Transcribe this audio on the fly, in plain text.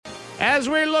As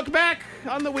we look back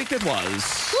on the week that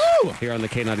was, here on the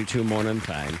K92 Morning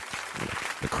Thing,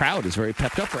 the crowd is very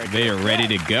pepped up right now. They are ready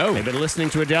to go. They've been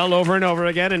listening to Adele over and over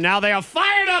again, and now they are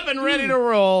fired up and ready to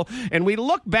roll. And we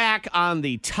look back on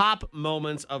the top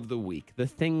moments of the week, the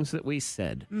things that we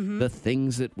said, the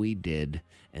things that we did,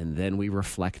 and then we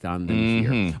reflect on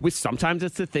them here. Sometimes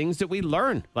it's the things that we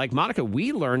learn. Like, Monica,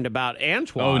 we learned about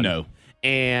Antoine. Oh, no.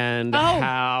 And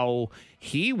how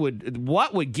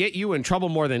what would get you in trouble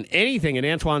more than anything in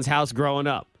Antoine's house growing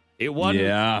up? It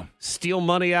wasn't steal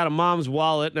money out of mom's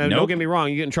wallet. Now, don't get me wrong,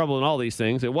 you get in trouble in all these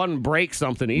things. It wasn't break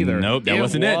something either. Nope, that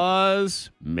wasn't it. It was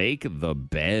make the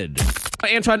bed.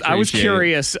 Antoine, I was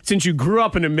curious, since you grew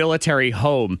up in a military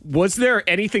home, was there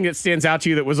anything that stands out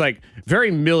to you that was like very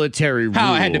military rule?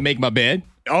 How I had to make my bed.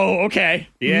 Oh, okay.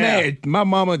 Yeah. Man, my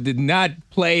mama did not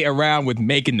play around with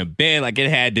making the bed. Like, it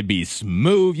had to be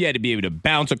smooth. You had to be able to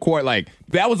bounce a cord. Like,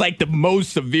 that was like the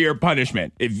most severe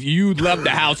punishment. If you left the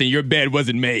house and your bed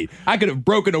wasn't made, I could have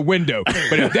broken a window.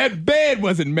 But if that bed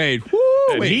wasn't made,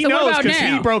 and he knows because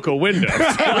he broke a window.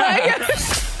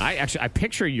 I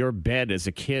picture your bed as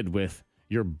a kid with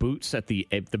your boots at the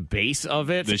base of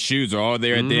it. the shoes are all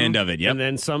there at the end of it. Yep. And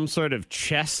then some sort of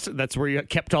chest. That's where you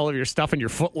kept all of your stuff in your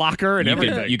foot locker and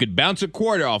everything. You could bounce a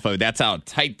quarter off of it. That's how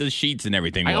tight the sheets and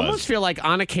everything was. I almost feel like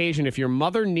on occasion, if your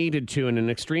mother needed to in an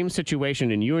extreme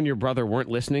situation and you and your brother weren't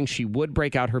listening, she would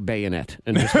break out her bayonet.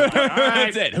 And just all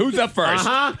right. That's it. Who's up first?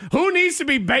 Who needs to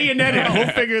be bayoneted? We'll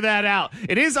figure that out.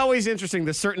 It is always interesting,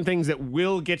 the certain things that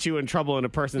will get you in trouble in a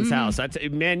person's house.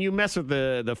 Man, you mess with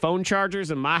the phone chargers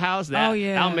in my house, that'll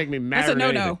make me mad. That's a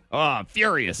no-no. Oh,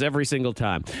 furious every single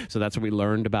time. So that's what we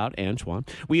learned about Antoine.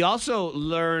 We also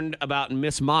learned about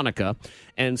Miss Monica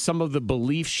and some of the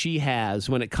beliefs she has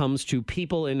when it comes to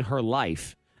people in her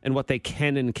life and what they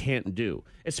can and can't do,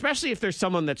 especially if there's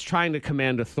someone that's trying to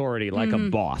command authority like a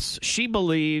boss. She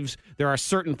believes there are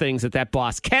certain things that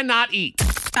boss cannot eat.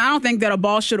 I don't think that a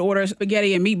boss should order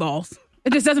spaghetti and meatballs.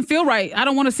 It just doesn't feel right. I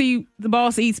don't want to see the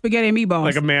boss eat spaghetti and meatballs.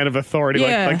 Like a man of authority,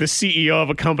 like the CEO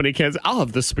of a company can say, I'll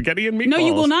have the spaghetti and meatballs. No,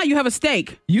 you will not. You have a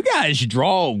steak. You guys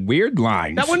draw weird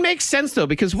lines. That one makes sense, though,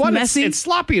 because one, it's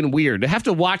sloppy and weird. To have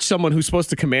to watch someone who's supposed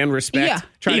to command respect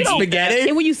try to eat spaghetti.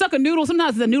 And when you suck a noodle,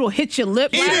 sometimes the noodle hits your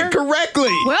lip. Eat it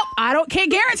correctly. Well, can't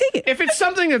guarantee it. If it's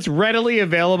something that's readily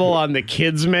available on the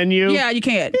kids' menu. Yeah, you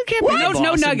can't. You can't be no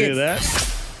boss nuggets. And do that.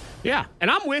 Yeah, and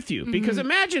I'm with you, because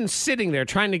imagine sitting there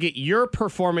trying to get your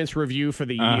performance review for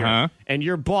the year, and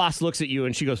your boss looks at you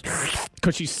and she goes,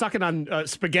 because she's sucking on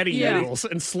spaghetti noodles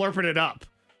and slurping it up.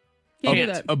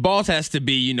 A boss has to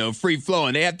be,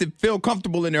 free-flowing. They have to feel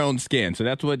comfortable in their own skin, so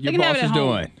that's what your boss is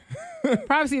doing.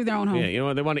 Privacy of their own home.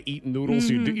 Yeah, they want to eat noodles.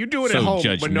 You do it at home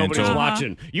when nobody's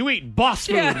watching. You eat boss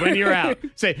food when you're out.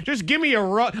 Say, just give me a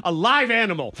live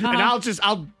animal, and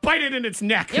I'll bite it in its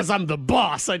neck because I'm the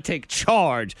boss. I take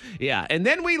charge. Yeah, and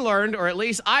then we learned, or at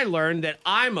least I learned, that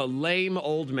I'm a lame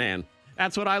old man.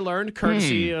 That's what I learned,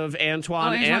 courtesy of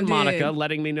Antoine and Monica,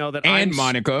 letting me know that I'm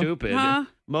stupid.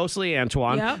 Mostly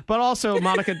Antoine, but also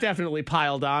Monica definitely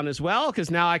piled on as well,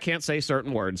 because now I can't say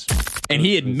certain words. And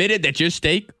he admitted that your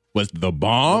steak was the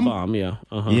bomb? The bomb, yeah.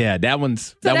 Yeah,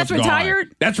 that's retired?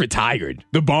 Gone. That's retired.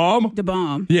 The bomb? The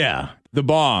bomb. Yeah, the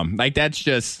bomb. Like, that's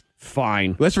just...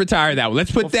 Fine. Let's retire that one.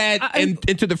 Let's put that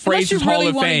into the phrases Hall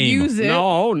of Fame. Use it.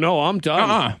 No, I'm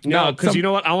done. No, because you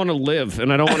know what? I want to live,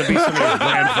 and I don't want to be somebody's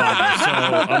grandfather. So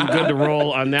I'm good to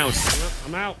roll on that one.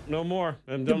 I'm out. No more.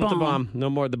 I'm done with the bomb.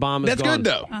 No more. The bomb is gone. That's good,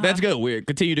 though. That's good. We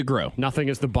continue to grow. Nothing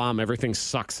is the bomb. Everything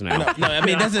sucks now. No, I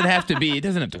mean, it doesn't have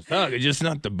to suck. It's just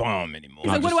not the bomb anymore.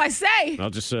 So what do I say? I'll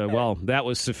just, that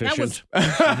was sufficient.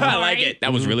 I like it.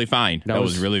 That was really fine. That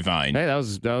was really fine. Hey, that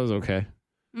was okay.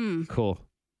 Cool.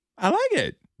 I like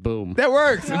it. Boom. That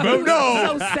works. Boom.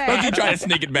 No. So sad. Don't you try to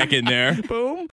sneak it back in there. Boom.